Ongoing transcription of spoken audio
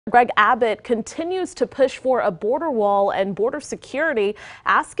Abbott continues to push for a border wall and border security,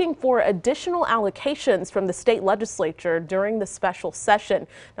 asking for additional allocations from the state legislature during the special session.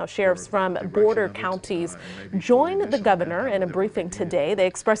 Now, sheriffs from border counties joined the governor in a briefing today. They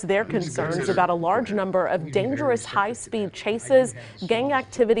expressed their concerns about a large number of dangerous high-speed chases, gang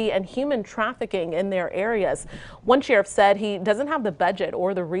activity, and human trafficking in their areas. One sheriff said he doesn't have the budget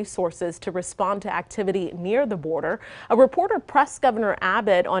or the resources to respond to activity near the border. A reporter pressed Governor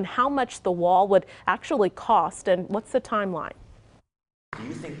Abbott on how much the wall would actually cost and what's the timeline. Do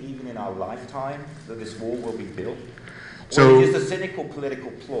you think even in our lifetime that this wall will be built? So, or is it a cynical political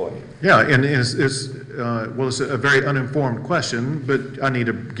ploy? Yeah, and it's a very uninformed question, but I need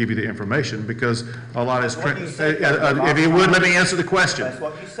to give you the information because a lot has, if you would let me answer the question. That's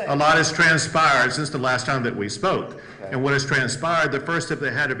what you said. A lot has transpired since the last time that we spoke. Okay. And what has transpired, the first step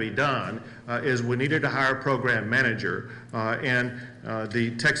that had to be done is we needed to hire a program manager, and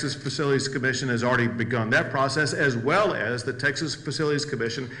the Texas Facilities Commission has already begun that process, as well as the Texas Facilities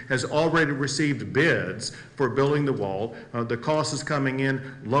Commission has already received bids for building the wall. The cost is coming in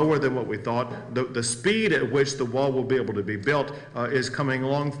lower than what we thought. The speed at which the wall will be able to be built is coming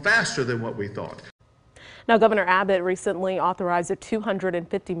along faster than what we thought. Now, Governor Abbott recently authorized a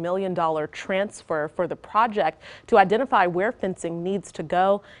 $250 million transfer for the project to identify where fencing needs to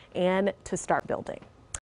go and to start building.